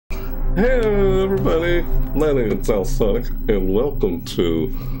Hey everybody, my name is Sonic, and welcome to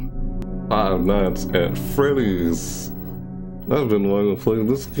Five Nights at Freddy's. I've been wanting to play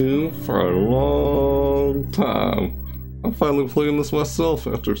this game for a long time. I'm finally playing this myself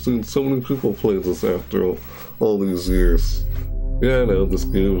after seeing so many people play this after all these years. Yeah, I know this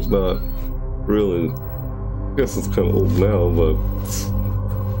game is not really, I guess it's kind of old now, but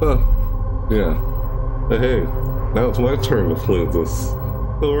yeah. But hey, now it's my turn to play this.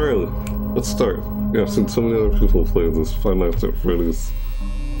 Oh really? Let's start. Yeah, I've seen so many other people play this. Five Nights at Freddy's.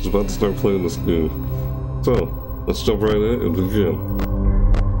 I was about to start playing this game. So, let's jump right in and begin.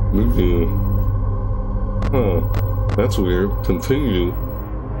 New game. Huh. That's weird. Continue.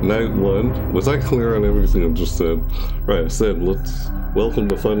 Night 1. Was I clear on everything I just said? Right, I said, welcome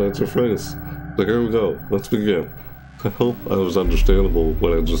to Five Nights at Freddy's. So here we go. Let's begin. I hope I was understandable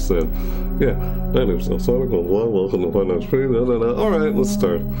what I just said. Yeah, my name's Sonic. Welcome to Five Nights at Freddy's. Alright, let's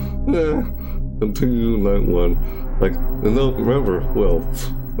start. Yeah, continue night 1. Like, and don't remember, well,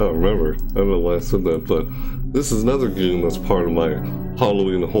 not remember, I don't know why I said that, but this is another game that's part of my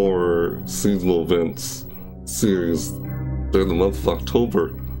Halloween horror seasonal events series during the month of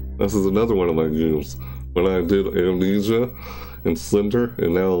October. This is another one of my games. When I did Amnesia and Slender,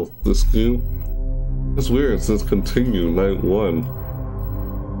 and now this game. It's weird, it says continue night 1.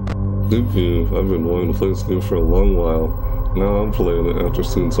 New game. I've been wanting to play this game for a long while. Now I'm playing it after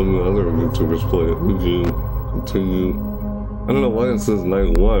seeing so many other YouTubers play it. New game. Continue. I don't know why it says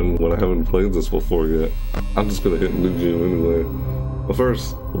night 1 when I haven't played this before yet. I'm just gonna hit new game anyway. But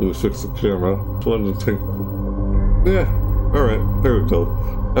first, let me fix the camera. Just wanted to take... Yeah, alright, there we go.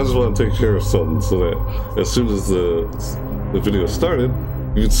 I just want to take care of something so that as soon as the video started,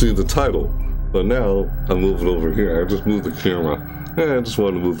 you'd see the title. But now, I move it over here. I just moved the camera. Yeah, I just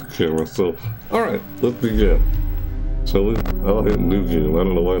wanted to move the camera. So, alright, let's begin. Shall we? I'll hit new game. I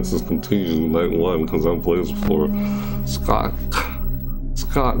don't know why it says continue night 1, because I've played this before. Scott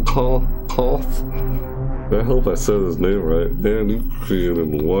Koth. I hope I said his name right. Man, you created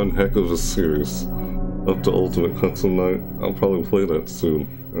one heck of a series. Up to Ultimate Custom Night. I'll probably play that soon,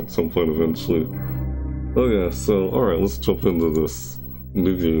 at some point eventually. Oh yeah, so, alright, let's jump into this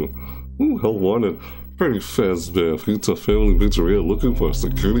new game. Ooh, Hell Wanted. Freddy Fazbear feeds a family pizzeria looking for a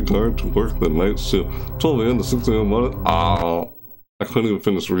security guard to work the night shift. 12 a.m. to 6 a.m. on it. I couldn't even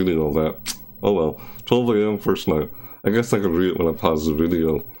finish reading all that. Oh well. 12 a.m. first night. I guess I could read it when I pause the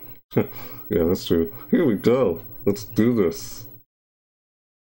video. Yeah, that's true. Here we go. Let's do this.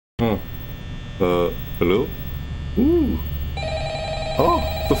 Huh. Hello? Ooh.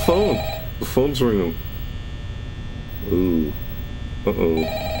 Oh, the phone. The phone's ringing. Ooh.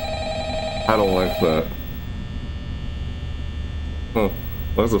 Uh-oh. I don't like that. Huh.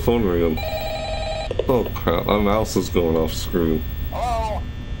 Why is the phone ringing? Oh crap, my mouse is going off screen. Hello?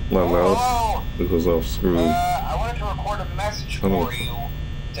 My mouse goes off screen. I wanted to record a message for you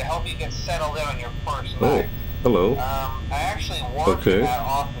to help you get settled in on your first night. Hello. I actually worked in that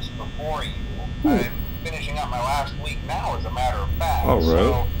office before you. I'm finishing up my last week now, as a matter of fact. Alright.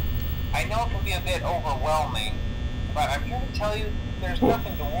 So, I know it can be a bit overwhelming, but I'm here to tell you there's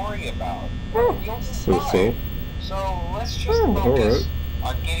nothing to worry about. You'll be fine. So let's just focus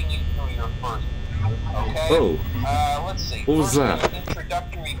on getting you through your first week, okay? Let's see. What was that? An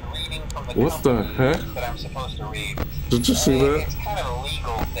introductory greeting from the what the heck? That I'm supposed to read. Did you see that? It's kind of a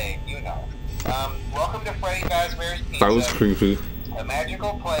legal thing, you know. Welcome to Freddy Fazbear's Pizza. That was creepy. A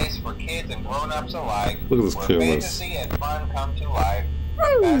magical place for kids and grown-ups alike. Look at this where camera. fantasy and fun come to life.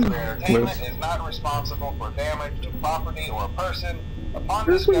 Fazbear Entertainment is not responsible for damage to property or person. Upon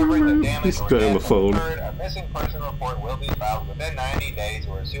discovering the damage or death occurred, a missing person report will be filed within 90 days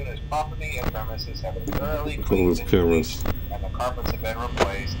or as soon as property and premises have been thoroughly cleaned and bleached and the carpets have been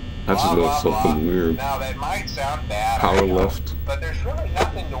replaced. I just noticed something weird. Now that might sound bad, Power left. but there's really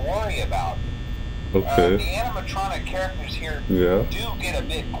nothing to worry about. Okay. The animatronic characters here do get a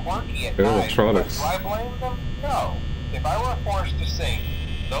bit quirky at night. Animatronics. Do I blame them? No. If I were forced to sing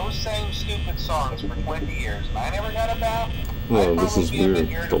those same stupid songs for 20 years and I never got a bath, oh, this is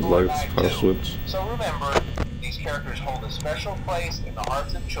weird. The lights power switch. So remember, these characters hold a special place in the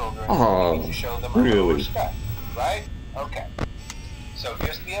hearts of children. Oh, you need to show them a little respect, right? Okay. So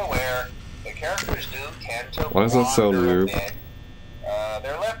just be aware, the characters do tend to Why does that sound weird?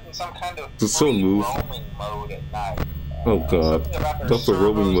 They're left in some kind of roaming mode at night. Oh god. That's the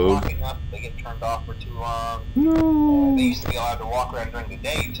roaming mode. Up, they get turned off for too long. No. They used to be allowed to walk around during the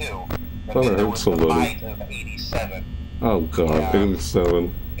day too. But I then there heard was somebody. the bite of 87. Oh god,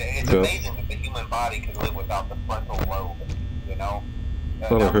 87. It's amazing that the human body can live without the frontal lobe, you know?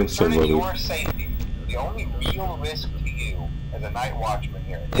 I heard somebody. Your safety, the only real risk to you as as a night watchman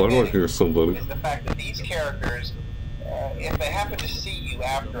here. Why do I hear somebody? Is the fact that these characters, if they happen to see you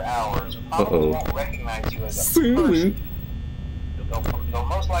after hours, probably won't recognize you as a person. They'll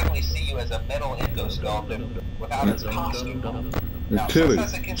most likely see you as a metal endoskeleton without its costume. You're kidding.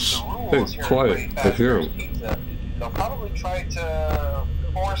 Hey, quiet. I hear him. They'll probably try to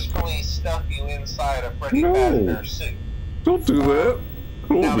forcefully stuff you inside a Freddy Fazbear suit. Don't do that. I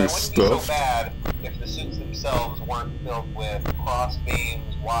don't be stuffed. It wouldn't be so bad if the suits themselves weren't filled with cross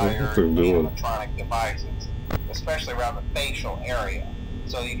beams, wires, and electronic devices, especially around the facial area.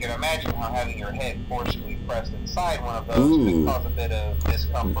 So you can imagine how having your head forcefully pressed inside one of those could cause a bit of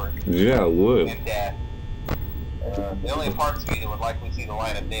discomfort. Yeah, it would. And death. The only parts of you that would likely see the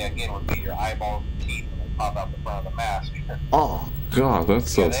light of day again would be your eyeballs and teeth when they pop out the front of the mask. Oh, God, that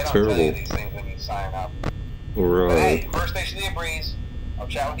sounds terrible. They don't tell you these things when you sign up. Right. But hey, first station of the breeze. I'll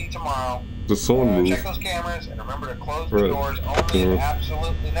chat with you tomorrow. Does someone move? Check those cameras and remember to close the doors only if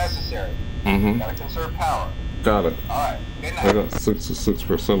absolutely necessary. Gotta conserve power. Got it. Alright, good night. I got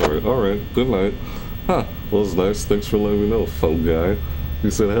 66% right. Alright, good night. Huh, well, it's nice. Thanks for letting me know, phone guy. He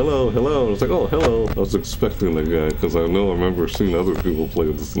said, hello. I was like, oh, hello. I was expecting that guy, because I remember seeing other people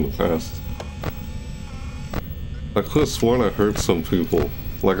play this in the past. I could have sworn I heard some people.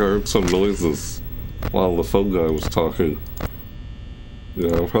 Like, I heard some noises while the phone guy was talking.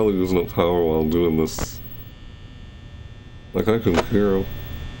 Yeah, I'm probably using up power while I'm doing this. Like, I can hear him.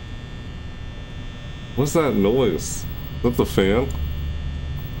 What's that noise? Is that the fan?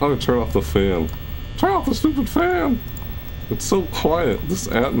 How do I turn off the fan? Turn off the stupid fan! It's so quiet. This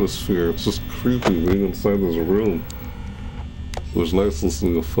atmosphere, it's just creepy being inside this room. It was nice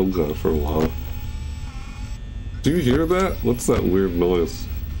listening to a phone guy for a while. Do you hear that? What's that weird noise?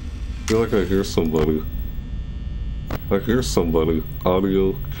 I feel like I hear somebody. I hear somebody.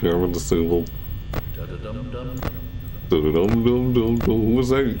 Audio, camera disabled. Who was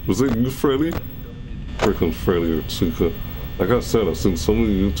that? Was that you, Freddy? Freaking Freddy or Chica. Like I said, I've seen so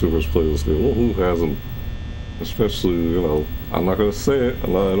many YouTubers play this game. Well, who hasn't? Especially, you know, I'm not gonna say it,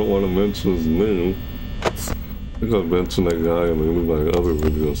 and I don't want to mention his name. I think I've mentioned that guy in any of my other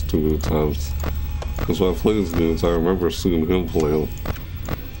videos too many times. Because when I play these games, I remember seeing him play them.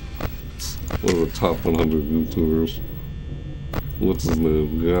 One of the top 100 YouTubers. What's his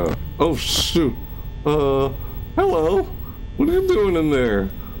name? Yeah. Oh, shoot. Hello. What are you doing in there?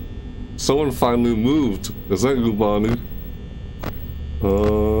 Someone finally moved. Is that you, Bonnie?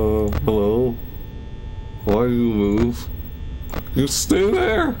 Hello? Why you move? You stay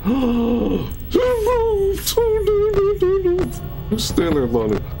there! You moved! You stay there,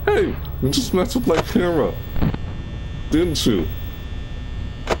 Bonnie. Hey! You just messed with my camera. Didn't you?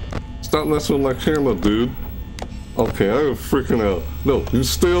 Stop messing with my camera, dude. Okay, I am freaking out. No, you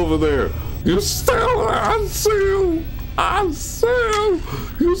stay over there. You stay over there! I see you! I see you!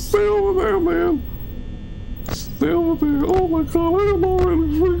 You stay over there, man! Stay over there. Oh my god, I am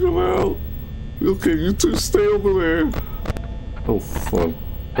already freaking out. Okay, you two stay over there. Oh, fun.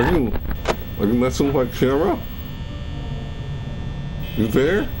 Are you messing with my camera? You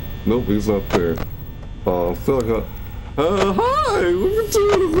there? Nope, he's not there. Oh, I feel like hi! What you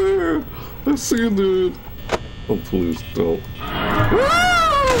doing there? I see you, dude. Oh, please don't.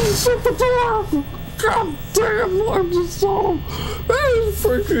 Ah! Shut the door! God damn, I just saw him. Hey,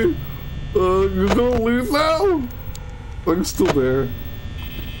 freaking. You gonna leave now? Are you still there?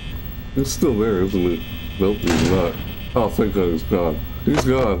 He's still there, isn't he? Nope, he's not. Oh, thank God he's gone. He's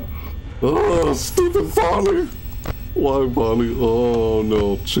gone. Oh, stupid Bonnie! Why, Bonnie? Oh,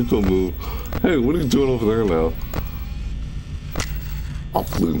 no. Chico move. Hey, what are you doing over there now? Oh,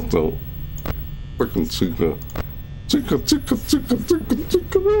 please don't. Freaking Chico. Chico.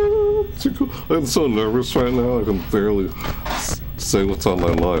 I'm so nervous right now, I can barely say what's on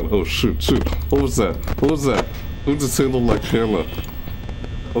my line. Oh, shoot. What was that? Who disabled my camera?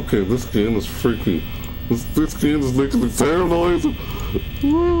 Okay, this game is freaky. This game is making the terrible noise.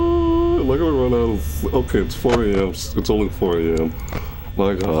 Am I gonna run out of... Okay, it's 4 a.m. It's only 4 a.m.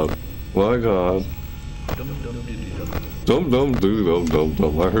 My god. Dum.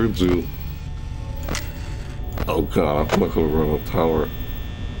 I heard you. Oh god, I'm not gonna run out of power.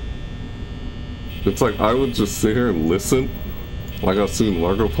 It's like I would just sit here and listen, like I've seen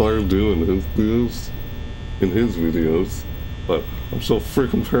Markiplier do in his videos. But I'm so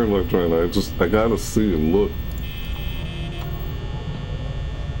freaking paranoid right now. I gotta see and look.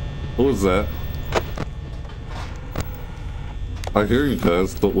 What was that? I hear you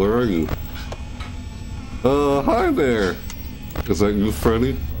guys, but where are you? Hi there! Is that you,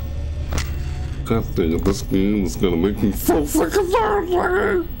 Freddy? God dang it, this game is gonna make me so freaking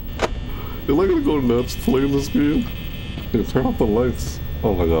nervous! Am I gonna go nuts playing this game? Hey, turn off the lights.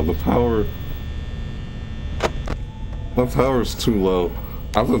 Oh my god, the power. My power's too low.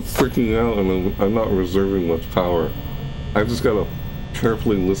 I've been freaking out and I'm not reserving much power. I just gotta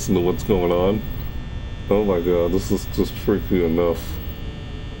carefully listen to what's going on. Oh my god, this is just freaky enough.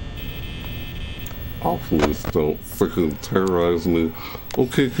 Oh, please don't freaking terrorize me.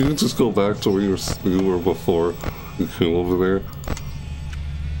 Okay, can you just go back to where you were before you came over there?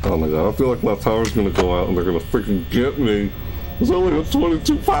 Oh my god, I feel like my power's gonna go out and they're gonna freaking get me. There's only a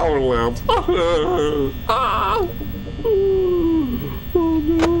 22 power left. Ah! Oh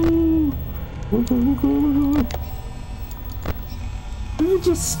no! Oh god, oh god. Can you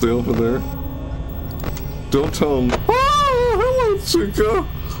just stay over there? Don't tell him. Oh, hello, Chica!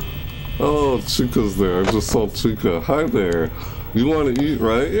 Oh, Chica's there. I just saw Chica. Hi there. You want to eat,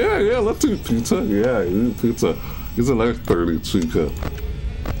 right? Yeah, let's eat pizza. Yeah, eat pizza. He's a nice 30, Chica.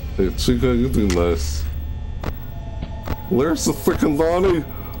 Hey, Chica, you do nice. Where's the freaking Bonnie?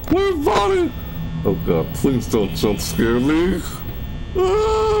 Where's Bonnie? Oh god, please don't jump scare me.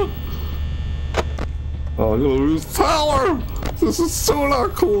 Ah! Oh, I'm gonna lose power! This is so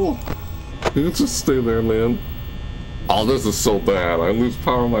not cool! You can just stay there, man. Oh, this is so bad. I lose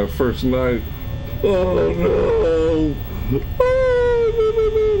power my first night. Oh no! Oh,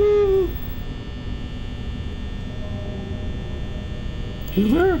 no. You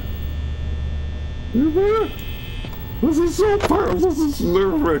there? You there? This is so this is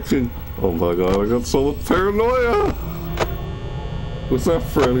nerve-wracking. Oh my god, I got so much paranoia! Was that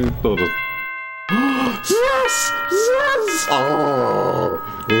Freddy? No, yes! Yes! Oh!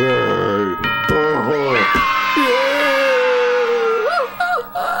 Yay! Oh! Yeah!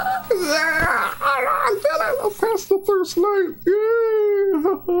 Yeah! I passed the first night! Yay!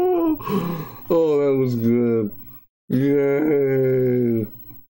 Oh, that was good. Yay!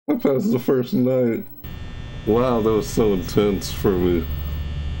 I passed the first night. Wow, that was so intense for me.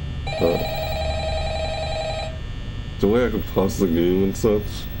 The way I could pause the game and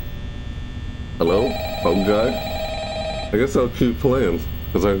such. Hello? Phone guy? I guess I'll keep playing,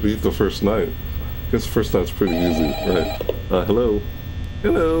 because I beat the first night. I guess the first night's pretty easy, right? Hello?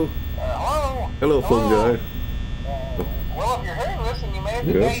 Hello? Hello? Hello, phone guy. Well, if you're hearing this and you made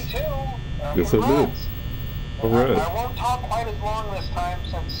the day too, yes, I did. Alright. I won't talk quite as long this time,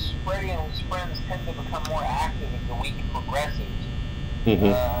 since Freddy and his friends tend to become more active as the week progresses.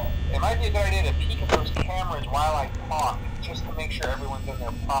 It might be a good idea to peek at those cameras while I talk, just to make sure everyone's in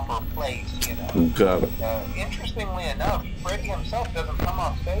their proper place, you know. Got it. Interestingly enough, Freddy himself doesn't come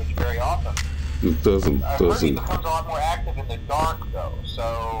off stage very often. It doesn't. Freddy becomes a lot more active in the dark, though,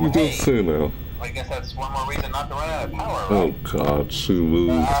 so... You don't say now. I guess that's one more reason not to run out of power, right? Oh god, she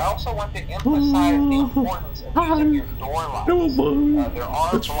moved. I also want to emphasize the importance of using your door lights. There are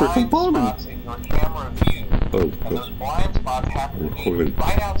blind spots in your camera view, and those blind spots happen to be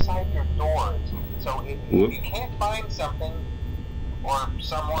right outside your doors. So if you can't find something or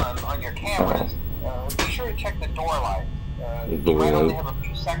someone on your cameras, be sure to check the door lights. You might only have a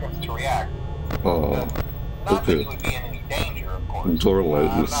few seconds to react. Not that you would be in any danger, of course. Door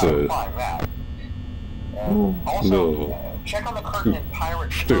light, you say. Also, check on the curtain in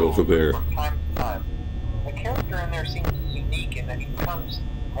Pirate Cove from time to time. The character in there seems unique in that he becomes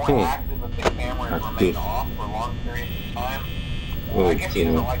more active if the cameras remain off for long periods of time. I guess he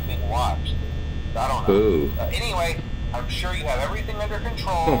doesn't like being watched. I don't know. Anyway, I'm sure you have everything under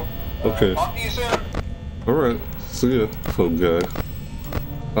control. Okay. Talk to you soon. Alright, see ya, phone guy.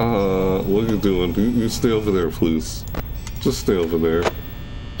 What are you doing? You stay over there, please. Just stay over there.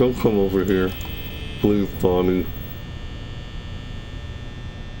 Don't come over here. Please, Bonnie.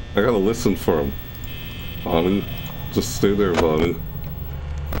 I gotta listen for him. Bonnie, just stay there, Bonnie.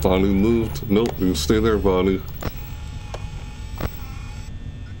 Bonnie moved. Nope, you stay there, Bonnie.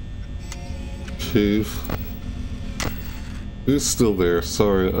 Cave. He's still there.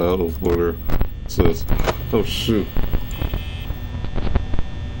 Sorry, out of order. It says, oh shoot.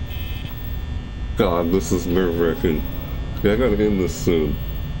 God, this is nerve-wracking. Yeah, I gotta end this soon.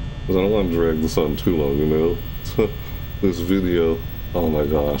 Because I don't want to drag this on too long, you know? This video. Oh my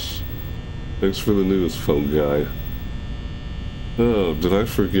gosh. Thanks for the news, phone guy. Oh, did I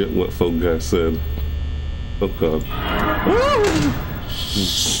forget what phone guy said? Oh god.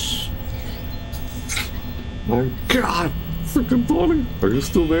 My god! Freaking Bonnie! Are you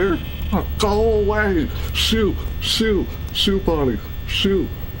still there? Oh, go away! Shoot! Shoot! Shoot, Bonnie! Shoot!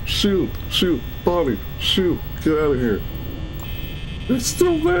 Shoot! Shoot! Bonnie! Shoot! Get out of here! It's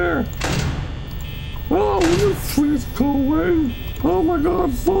still there! Oh, will you please go away? Oh my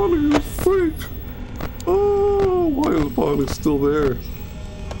god, Bonnie, you freak! Oh, why is Bonnie still there?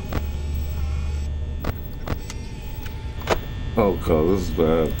 Oh god, this is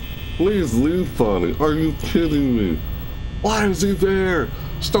bad. Please leave, Bonnie. Are you kidding me? Why is he there?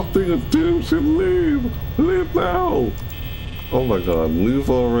 Stop being a douche and leave! Leave now! Oh my god, leave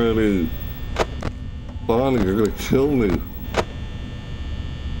already. Bonnie, you're gonna kill me.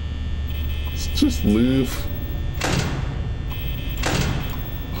 Just leave.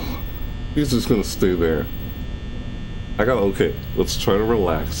 He's just gonna stay there. Okay, let's try to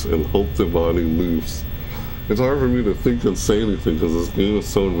relax and hope that Bonnie leaves. It's hard for me to think and say anything because this game is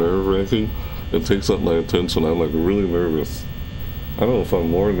so nerve-wracking. It takes up my attention. I'm like really nervous. I don't know if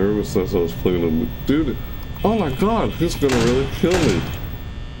I'm more nervous as I was playing him. Dude, oh my god, he's gonna really kill me.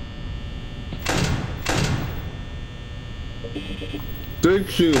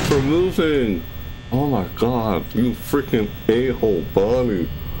 Thank you for moving. Oh my god, you freaking a-hole, Bonnie.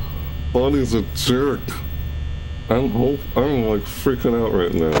 Bonnie's a jerk. I'm like freaking out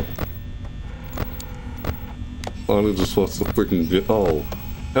right now. Bonnie just wants to freaking get. Oh,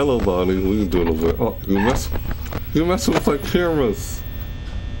 hello, Bonnie. What are you doing over there? Oh, you messing with my cameras.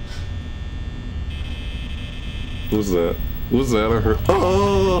 Who's that? Who's that? I heard.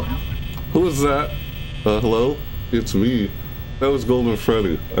 Oh, who is that? Hello? It's me. That was Golden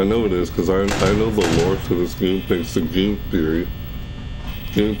Freddy. I know it is because I know the lore to this game thanks to Game Theory.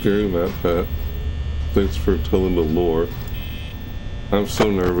 Game Theory, Matt Pat. Thanks for telling the lore. I'm so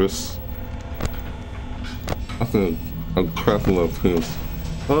nervous. I think I'm crapping my pants.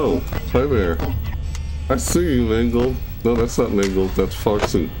 Oh, hi there. I see you, Mangled. No, that's not Mangled. That's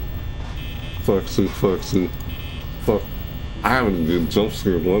Foxy. Foxy. Fuck. I haven't been jump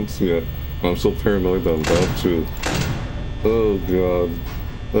scared once yet. I'm so paranoid that I'm about to. Oh god.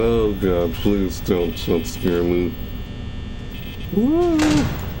 Oh god, please don't jump scare me. Woo.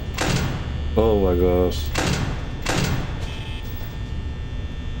 Oh my gosh.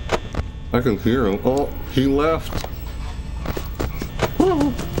 I can hear him. Oh, he left.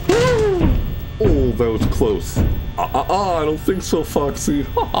 Oh, that was close. I don't think so, Foxy.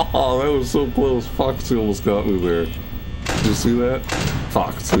 That was so close. Foxy almost got me there. Did you see that?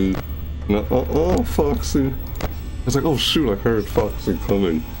 Foxy. No, Foxy. I was like, oh shoot, I heard Foxy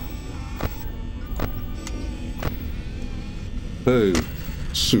coming. Hey,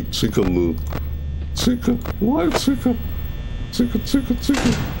 shoot, Chica move. Chica, why Chica? Chica.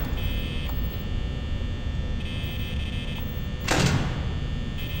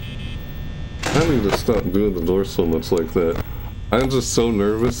 I need to stop doing the door so much like that. I'm just so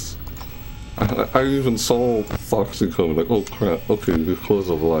nervous. I even saw Foxy coming, like, oh crap, okay, you close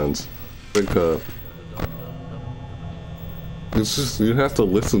the blinds. Thank god. It's just, you have to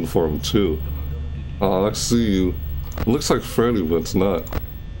listen for him too. Oh, I see you. It looks like Freddy, but it's not.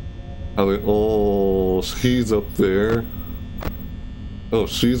 Oh, he's up there. Oh,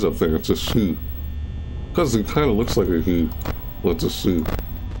 she's up there, it's a she. Because it kind of looks like a he, but it's a she.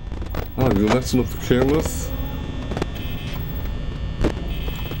 Oh, you messing with the cameras?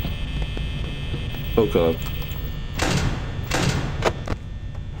 Oh god.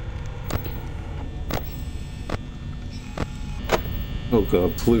 Oh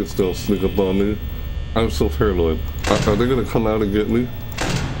god, please don't sneak up on me. I'm so paranoid. Are they gonna come out and get me?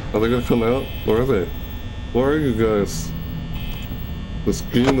 Are they gonna come out? Where are they? Where are you guys? This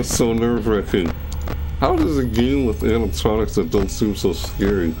game is so nerve-wracking. How does a game with animatronics that don't seem so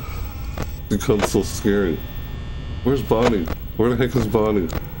scary become so scary? Where's Bonnie? Where the heck is Bonnie?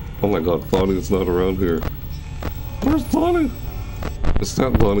 Oh my god, Bonnie is not around here. Where's Bonnie? It's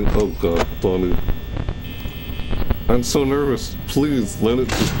not Bonnie. Oh god, Bonnie. I'm so nervous. Please, let it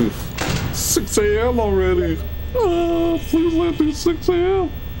just be 6 a.m. already. Oh, please let it be 6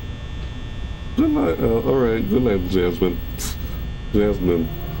 a.m. Good night. Alright, good night, Jasmine. Jasmine.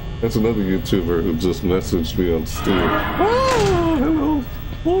 That's another YouTuber who just messaged me on Steam. Oh, hello.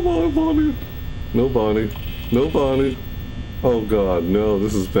 Oh my Bonnie. No Bonnie. No Bonnie. Oh god, no,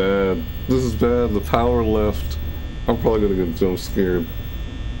 this is bad. This is bad. The power left. I'm probably gonna get jump scared.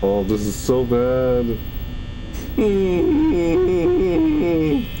 Oh, this is so bad.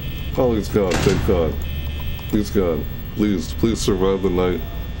 Oh, he's gone. Thank god. He's gone. Please survive the night.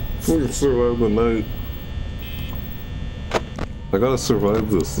 Please survive the night. I gotta survive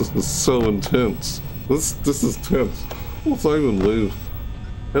this. This is so intense. This is tense. What's I even leave?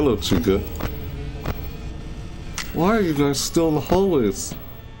 Hello, Chica. Why are you guys still in the hallways?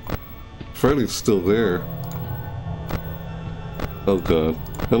 Freddy's still there. Oh god.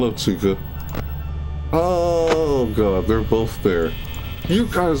 Hello, Chica. Oh god, they're both there. You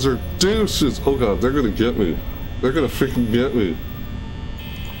guys are douches! Oh god, they're gonna get me. They're gonna freaking get me.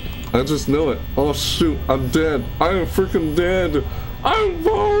 I just know it. Oh shoot, I'm dead. I am freaking dead. I'm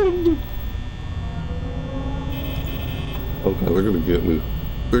boned! Oh god, they're gonna get me.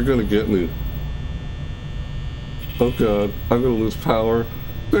 They're gonna get me. Oh god, I'm gonna lose power.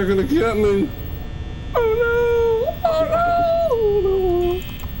 They're gonna get me! Oh no! Oh no!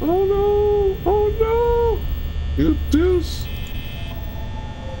 Oh no! Oh no! You deuce!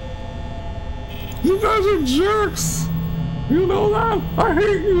 You guys are jerks! You know that? I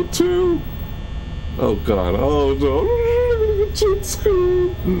hate you too! Oh god, oh no! I'm gonna get jump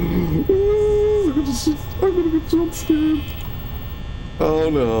scared! I'm gonna get jump scared! Oh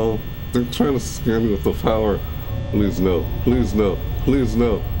no! They're trying to scare me with the power. Please no, please no, please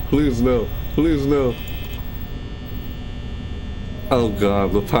no, please no, please no. Oh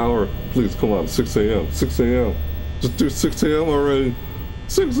god, the power. Please, come on, 6 a.m., 6 a.m. Just do 6 a.m. already.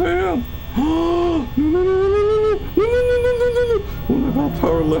 6 a.m. Oh my god,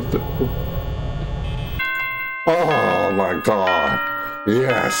 power left it. Oh my god.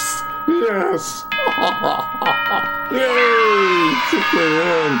 Yes, yes. Yay, 6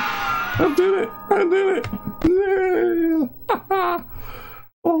 a.m. I did it! I did it! Yay!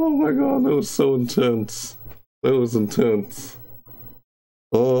 Oh my god, that was so intense. That was intense.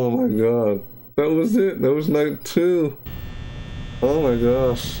 Oh my god. That was it. That was night 2. Oh my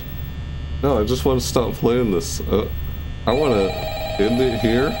gosh. No, I just want to stop playing this. I want to end it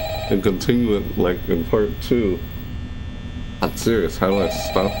here and continue it like in part 2. I'm serious. How do I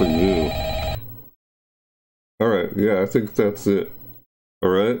stop the game? Alright, yeah, I think that's it.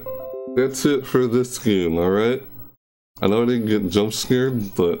 Alright? That's it for this game, alright? I know I didn't get jump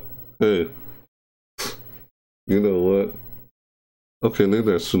scared, but hey, you know what? Okay,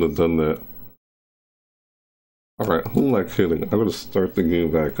 maybe I should have done that. Alright, who am I kidding? I'm gonna start the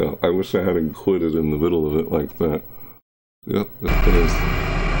game back up. I wish I hadn't quit it in the middle of it like that. Yep, it is.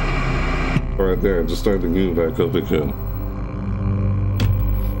 Alright, there, just start the game back up again.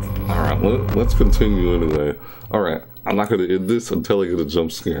 Alright, let's continue anyway. Alright, I'm not gonna end this until I get a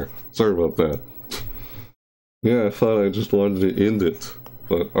jump scare. Sorry about that. Yeah, I thought I just wanted to end it.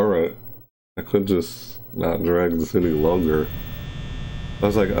 But alright. I could just not drag this any longer. I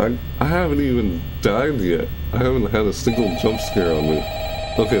was like, I haven't even died yet. I haven't had a single jump scare on me.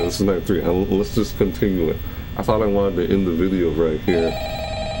 Okay, this is night 3. Let's just continue it. I thought I wanted to end the video right here.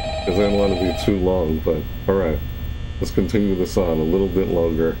 Because I didn't want to be too long, but alright. Let's continue this on a little bit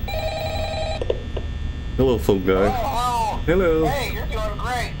longer. Hello, folk guy. Hello. Hey, you're doing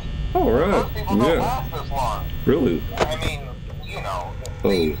great. Alright. Most people don't last this long. Really? I mean, you know,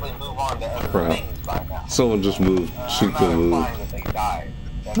 they usually move on to other things by now. Someone just moved. Chica moved. I'm not implying that they died.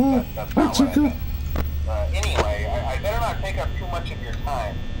 That's not what I meant. Anyway, I better not take up too much of your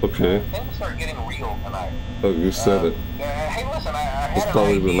time. Okay. Things start getting real tonight. Oh, you said it. Hey, listen, I had it's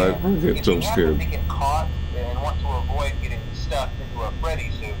probably the night where I get jump scared. If you happen to get caught and want to avoid getting stuffed into a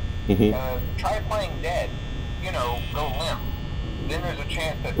Freddy suit, try playing dead. You know, go limp. Then there's a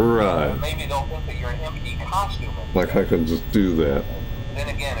chance that maybe they'll think that you're an empty costume. Like I can just do that. Then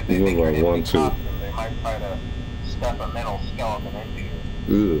again, if they think you're an empty costume, they might try to stuff a mental skeleton into you.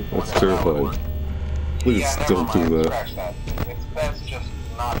 Ew, that's terrifying. Please don't do that. That. It's best just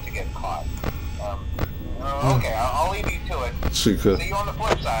not to get caught. Okay, I'll leave you to it. Chica. See you on the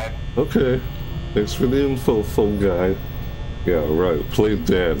flip side. Okay. Thanks for the info, phone guy. Yeah, right. Play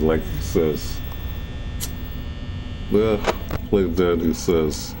dead, like he says. Yeah, play dead, he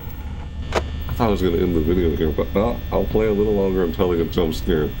says. I thought I was going to end the video here, but I'll play a little longer until I get jump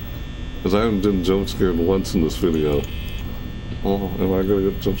scared. Because I haven't been jump scared once in this video. Oh, am I going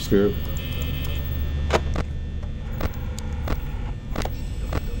to get jump scared?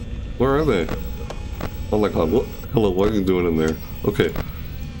 Where are they? Oh my god, what? Hello, what are you doing in there? Okay,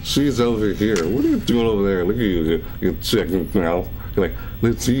 she's over here. What are you doing over there? Look at you, you're checking now. You're like,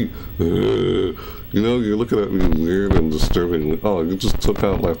 let's see. You know, you're looking at me weird and disturbing. Oh, you just took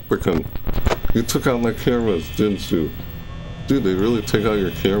out my frickin'... You took out my cameras, didn't you? Dude, they really take out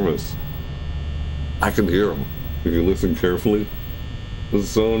your cameras. I can hear them. If you listen carefully. It's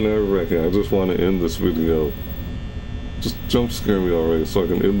so nerve-wracking. I just want to end this video. Just jump scare me already so I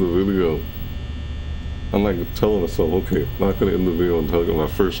can end the video. I'm like telling myself, okay, I'm not gonna end the video until I get my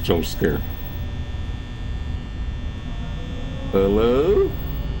first jump scare. Hello?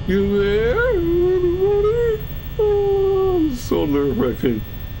 You there? Anybody? Oh, it's so nerve-wracking.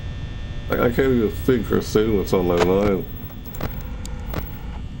 Like, I can't even think or say what's on my mind.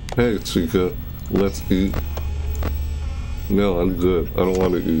 Hey, Chica, let's eat. No, I'm good. I don't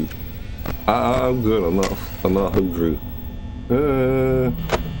want to eat. I'm good. I'm not hungry.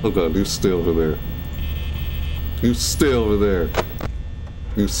 Oh god, you stay over there. You stay over there.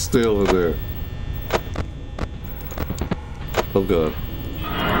 You stay over there. Oh god.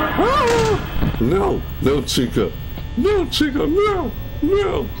 Ah! No! No, Chica. No, Chica, no!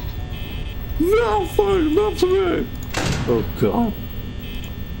 No! No, fine, not today! Oh, God.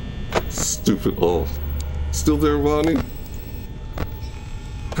 Stupid. Oh. Still there, Bonnie?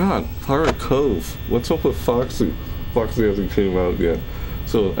 God, Pirate Cove. What's up with Foxy? Foxy hasn't came out yet.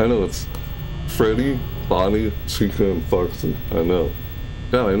 So, I know it's Freddy, Bonnie, Chica, and Foxy. I know.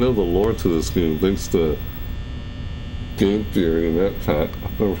 God, I know the lore to this game thanks to Game Theory and that pack.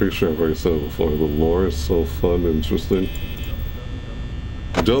 I'm pretty sure I've already said it before. The lore is so fun and interesting.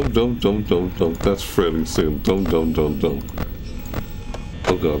 Dum dum dum dum dum. That's Freddy saying dum dum dum dum.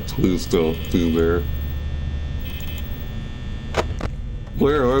 Oh God, please don't do there.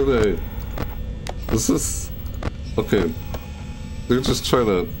 Where are they? Is this... Okay. They're just trying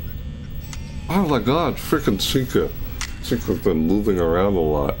to... Oh my God, freaking Chica. Chica's been moving around a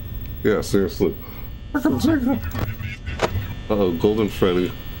lot. Yeah, seriously. Freaking Chica. Uh-oh, Golden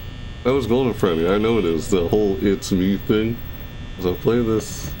Freddy. That was Golden Freddy. I know it is. The whole It's Me thing. As I play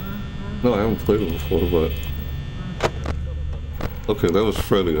this... No, I haven't played it before, but... Okay, that was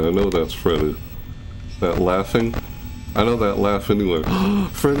Freddy. I know that's Freddy. That laughing. I know that laugh anyway.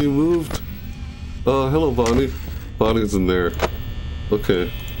 Freddy moved! Hello, Bonnie. Bonnie's in there. Okay.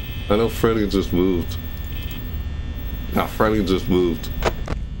 I know Freddy just moved. Ah, Freddy just moved.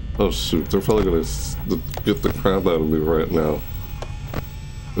 Oh shoot, they're probably gonna get the crap out of me right now.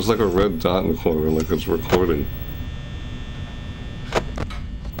 There's like a red dot in the corner, like it's recording.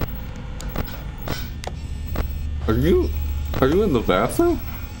 Are you in the bathroom?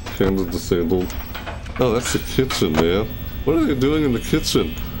 Camera disabled. Oh, that's the kitchen, man. What are they doing in the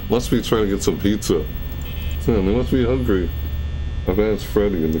kitchen? Must be trying to get some pizza. Man, they must be hungry. I bet it's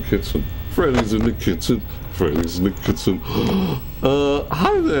Freddy in the kitchen. Freddy's in the kitchen. Freddy's in the kitchen.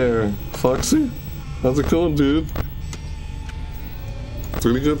 Hi there, Foxy. How's it going, dude?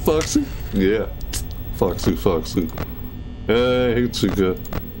 Pretty good, Foxy? Yeah. Foxy, Foxy. Hey, Chica.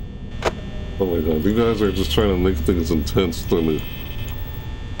 Oh my God, you guys are just trying to make things intense for me.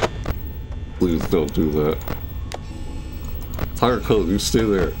 Please don't do that. Tire code, you stay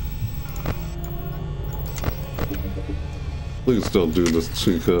there. Please don't do this,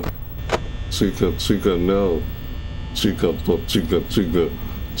 Chica. Chica, Chica, no. Chica, lo, Chica, Chica.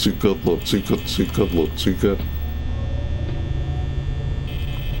 Chica, lo, Chica, Chica, lo, Chica.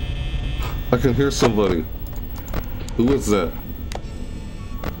 I can hear somebody. Who is that?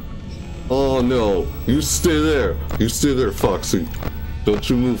 Oh no, you stay there. You stay there, Foxy. Don't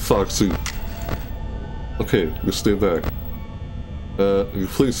you move, Foxy. Okay, you stay back. You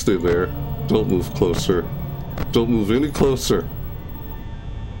please stay there. Don't move closer. Don't move any closer.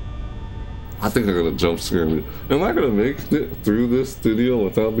 I think they're gonna jump scare me. Am I gonna make it through this video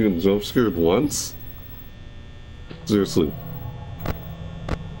without being jump scared once? Seriously.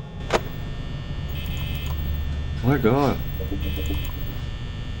 My God.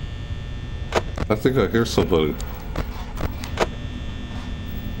 I think I hear somebody.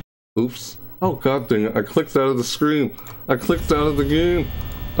 Oops. Oh God dang it, I clicked out of the screen. I clicked out of the game.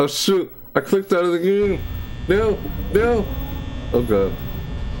 Oh shoot, I clicked out of the game. No, no. Oh God.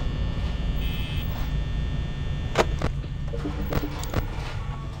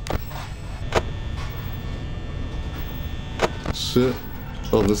 Shit.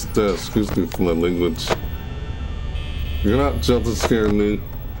 Oh, this desk. Excuse me for my language. You're not jumping scaring me.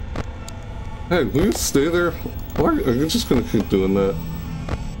 Hey, will you stay there? Why are you just gonna keep doing that?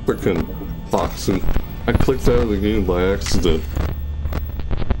 Frickin' Foxy. I clicked out of the game by accident.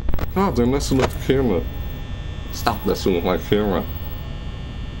 God, they're messing with the camera. Stop messing with my camera.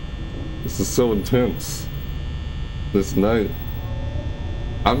 This is so intense. This night.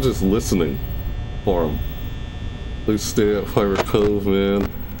 I'm just listening for him. Please stay at Pirate Cove, man.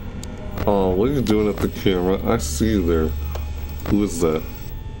 Oh, what are you doing at the camera? I see you there. Who is that?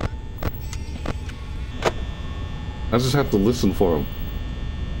 I just have to listen for him.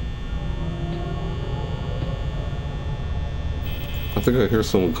 I think I hear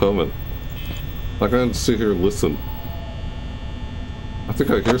someone coming. I gotta sit here and listen. I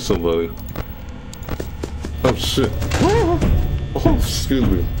think I hear somebody. Oh shit. Oh, excuse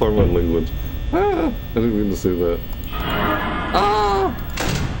me. Pardon my language. I didn't mean to say that.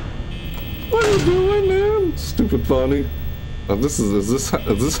 What are you doing, man? Stupid Bonnie. Is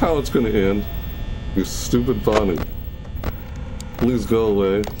this how it's gonna end? You stupid Bonnie. Please go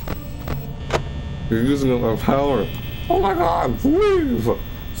away. You're using up our power. Oh my God, leave!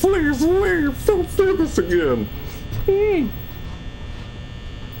 Please leave! Don't do this again! Did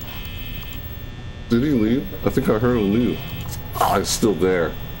he leave? I think I heard him leave. Oh, he's still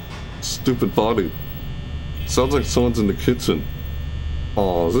there. Stupid body. Sounds like someone's in the kitchen.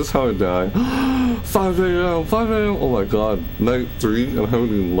 Oh, is this how I die? 5 a.m. 5 a.m. Oh my god. Night 3 and I haven't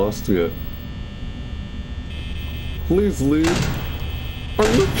even lost yet. Please leave. Are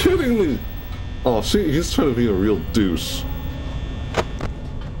you kidding me? Oh, he's trying to be a real douche.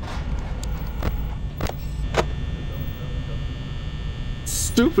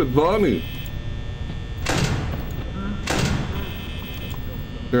 Stupid Bonnie.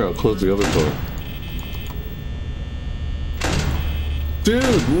 Here, I'll close the other door.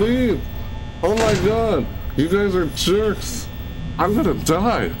 Dude, leave! Oh my god! You guys are jerks! I'm gonna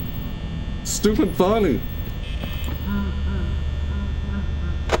die! Stupid Bonnie!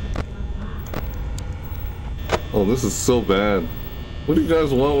 Oh, this is so bad. What do you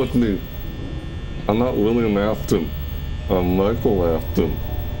guys want with me? I'm not William Afton. I'm Michael Afton.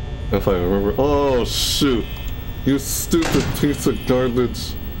 If I remember. Oh, shoot! You stupid piece of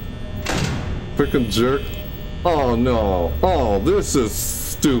garbage. Frickin' jerk. Oh no. Oh, this is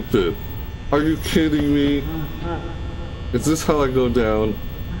stupid. Are you kidding me? Is this how I go down?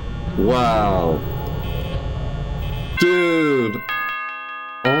 Wow. Dude.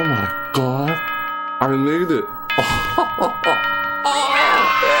 Oh my god. I made it.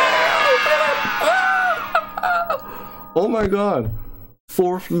 Oh my god.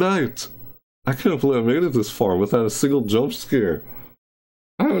 4th night. I can't believe I made it this far without a single jump scare.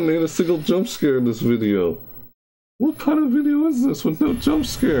 I haven't made a single jump scare in this video. What kind of video is this with no jump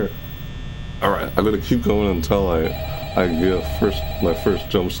scare? Alright, I'm gonna keep going until I get my first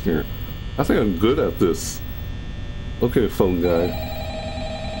jump scare. I think I'm good at this. Okay, phone guy.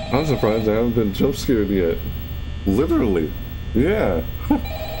 I'm surprised I haven't been jump scared yet. Literally. Yeah.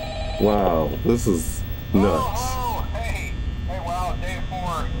 Wow, this is nuts. Oh, hey, wow, day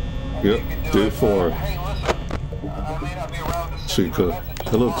 4. Yep, day 4. Hey, listen, I may not be around to send Chica. you a message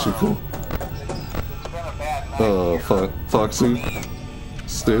Hello, tomorrow. Chica. It's been a bad night here. Foxy.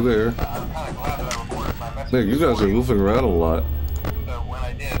 Stay there. I'm kind of glad that I recorded my message. Man, you guys are moving around a lot. So when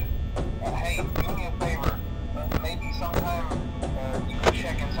I did, hey, do me a favor. Maybe sometime you can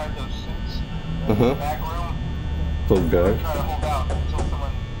check inside those suits in the back room. Phone guy. Try to hold out until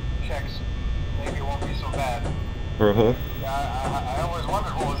someone checks. Maybe it won't be so bad. I always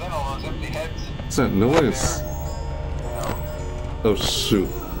wondered what was in all those empty heads. What's that noise? Oh shoot.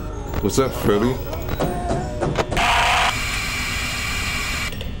 Was that Freddy?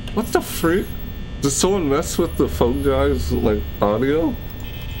 What the freak? Did someone mess with the phone guy's, like, audio?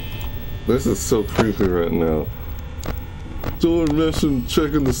 This is so creepy right now. Someone messing,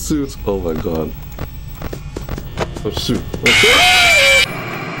 checking the suits. Oh my god. Oh shoot.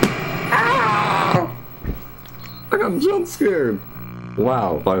 I got jump scared.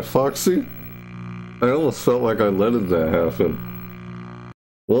 Wow, by Foxy? I almost felt like I let that happen.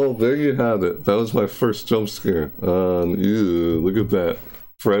 Well, there you have it. That was my first jump scare. Ew, look at that.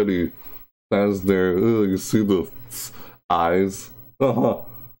 Freddy. That's there. Ugh, you see the eyes? My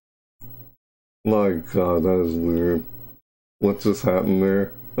god, that is weird. What just happened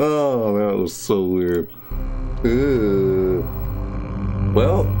there? Oh, that was so weird. Ew.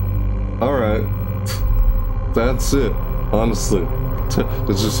 Well, alright. That's it, honestly.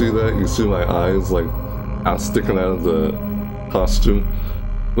 Did you see that? You see my eyes, like, sticking out of the costume?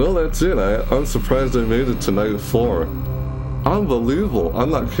 Well, that's it. I'm surprised I made it to night 4. Unbelievable.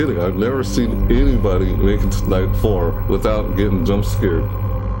 I'm not kidding. I've never seen anybody make it to night 4 without getting jump scared.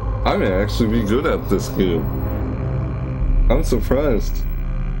 I may actually be good at this game. I'm surprised.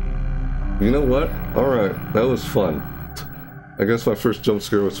 You know what? Alright, that was fun. I guess my first jump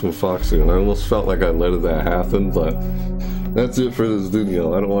scare was from Foxy, and I almost felt like I let that happen, but that's it for this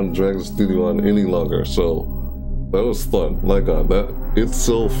video. I don't want to drag this video on any longer, so that was fun. My god, it's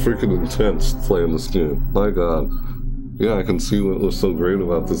so freaking intense playing this game. My god. Yeah, I can see what was so great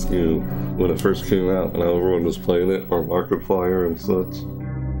about this game when it first came out and how everyone was playing it, or Markiplier and such.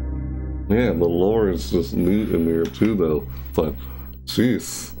 Man, the lore is just neat in there too, though. But,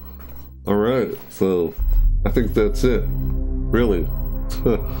 jeez. Alright, so I think that's it. Really.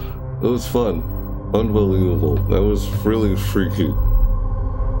 It was fun. Unbelievable. That was really freaky.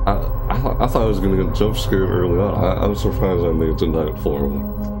 I thought I was gonna get jump scared early on. I'm surprised I made it to night 4.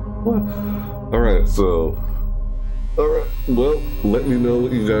 Alright, so... Alright, well, let me know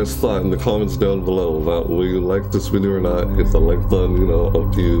what you guys thought in the comments down below about whether you liked this video or not. Hit the like button, you know,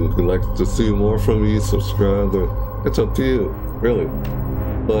 up to you. If you'd like to see more from me, subscribe, or it's up to you, really.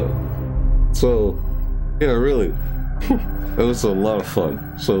 But, so, yeah, really. That was a lot of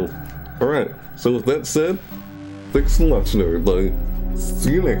fun. So, alright. So with that said, thanks for watching, everybody.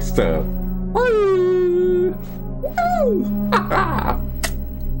 See you next time. Bye! Woo!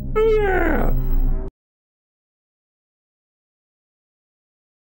 Yeah!